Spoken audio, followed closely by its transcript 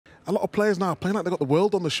a lot of players now are playing like they've got the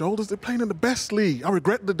world on the shoulders. They're playing in the best league. I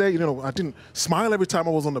regret the day, I didn't smile every time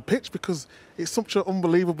I was on the pitch because it's such an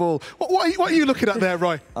unbelievable... What are you looking at there,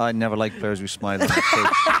 Roy? I never like players who smile on the pitch.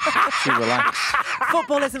 Too relaxed.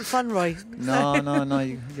 Football isn't fun, Roy. No.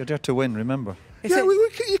 You're there to win, remember. You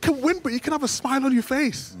can win, but you can have a smile on your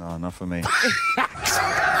face. No, not for me.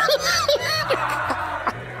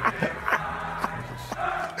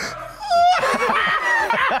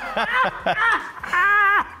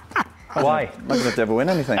 Why? I'm not going to ever win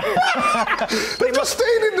anything. They're just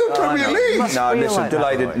staying in the Premier League. No, listen,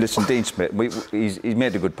 delighted. Listen, Dean Smith, he's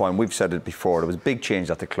made a good point. We've said it before. There was a big change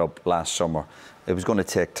at the club last summer. It was going to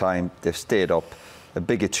take time. They've stayed up. A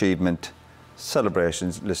big achievement.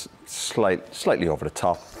 Celebrations, listen, slightly over the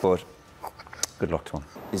top, but good luck to him.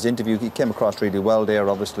 His interview, he came across really well there,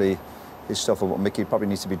 obviously. His stuff about Mickey probably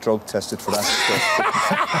needs to be drug tested for that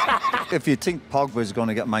stuff. If you think Pogba is going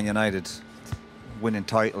to get Man United winning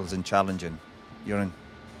titles and challenging, you're in...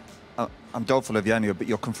 I'm doubtful of you anyway, but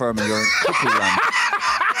you're confirming you're in cuckoo land.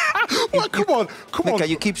 Well, come on. Micah,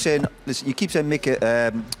 you keep saying, Mickey,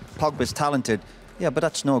 Pogba's talented. Yeah, but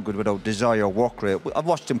that's no good without desire, work rate. I've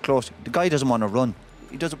watched him close. The guy doesn't want to run.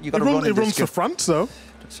 He doesn't. You got to run. He runs for France, though.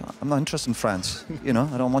 I'm not interested in France. I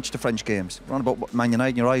don't watch the French games. Run about Man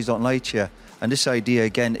United, your eyes don't lie to you. And this idea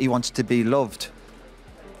again, he wants to be loved.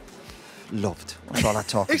 Loved. That's all I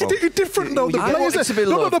talk about. It's different though. The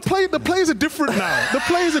players are different now. The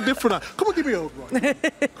players are different now. Come on, give me a hug, Roy.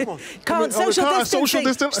 Come on. Come on, social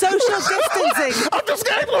distancing. Social distancing. I'm just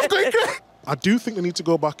getting. I do think they need to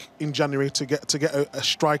go back in January to get a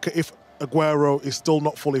striker if Aguero is still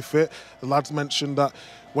not fully fit. The lads mentioned that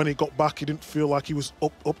when he got back, he didn't feel like he was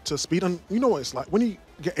up to speed. And you know what it's like when you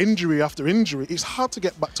get injury after injury, it's hard to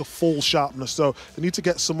get back to full sharpness. So they need to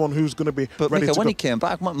get someone who's going to be ready to go. When he came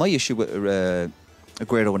back, my issue with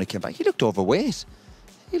Aguero when he came back, he looked overweight.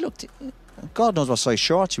 He looked... God knows what size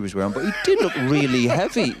shorts he was wearing, but he did look really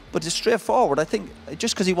heavy. But it's straightforward. I think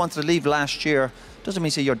just because he wanted to leave last year doesn't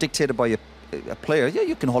mean you're dictated by a player. Yeah,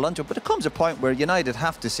 you can hold on to it, but there comes a point where United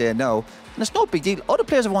have to say no, and it's no big deal. Other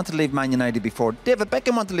players have wanted to leave Man United before. David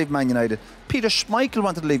Beckham wanted to leave Man United. Peter Schmeichel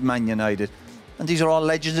wanted to leave Man United. And these are all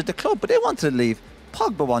legends of the club, but they wanted to leave.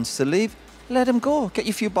 Pogba wants to leave. Let him go. Get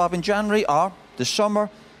you a few bob in January or the summer.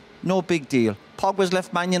 No big deal. Pogba's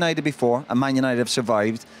left Man United before, and Man United have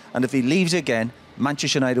survived. And if he leaves again,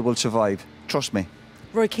 Manchester United will survive. Trust me.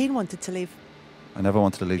 Roy Keane wanted to leave. I never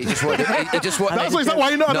wanted to leave. He just wanted. Is that why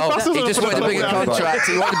you're not no, he just wanted a bigger contract.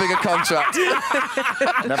 He wanted a bigger contract.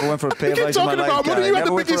 Never went for a pay rise in my life. Talking about money, you had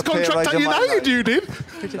the biggest contract at United, you did.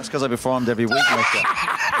 That's because I performed every week like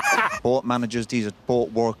that. Both managers, these are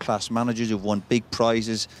both world-class managers who've won big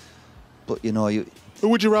prizes. But, who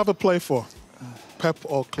would you rather play for? Pep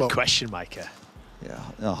or Klopp? Good question, Micah.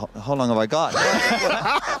 Yeah, how long have I got?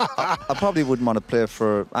 I probably wouldn't want to play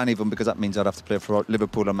for any of them because that means I'd have to play for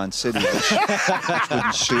Liverpool or Man City, which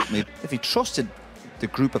wouldn't suit me. If he trusted the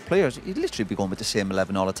group of players, he'd literally be going with the same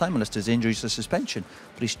 11 all the time unless there's injuries or suspension.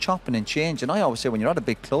 But he's chopping and changing. I always say when you're at a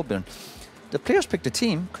big club and the players pick the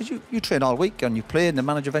team because you train all week and you play and the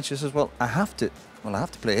manager eventually says, well, I have to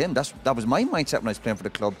play him. That was my mindset when I was playing for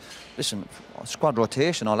the club. Listen, squad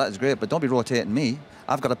rotation, all that is great, but don't be rotating me.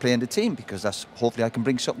 I've got to play in the team because hopefully I can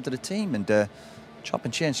bring something to the team and chop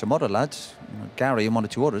and change some other lads. Gary and one or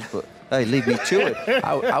two others, but hey, leave me to it.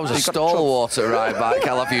 I was a stalwart at right back,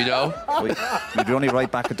 I'll have you know. You'd be only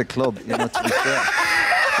right back at the club, to be fair.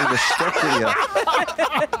 We were stuck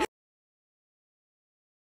with you.